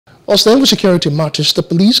Staying with security matters, the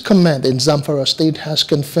police command in Zamfara state has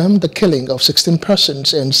confirmed the killing of 16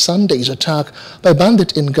 persons in Sunday's attack by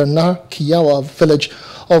bandits in Ganar Kiyawa village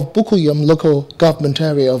of Bukkuyum Local Government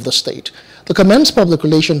Area of the state. The command's public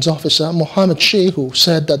relations officer, Mohammed Shehu,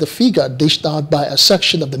 said that the figure dished out by a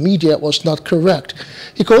section of the media was not correct.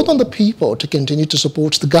 He called on the people to continue to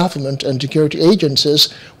support the government and security agencies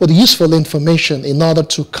with useful information in order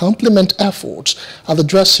to complement efforts at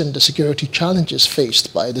addressing the security challenges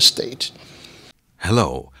faced by the state.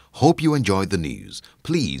 Hello, hope you enjoyed the news.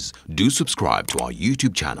 Please do subscribe to our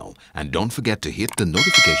YouTube channel and don't forget to hit the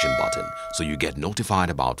notification button so you get notified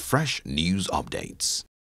about fresh news updates.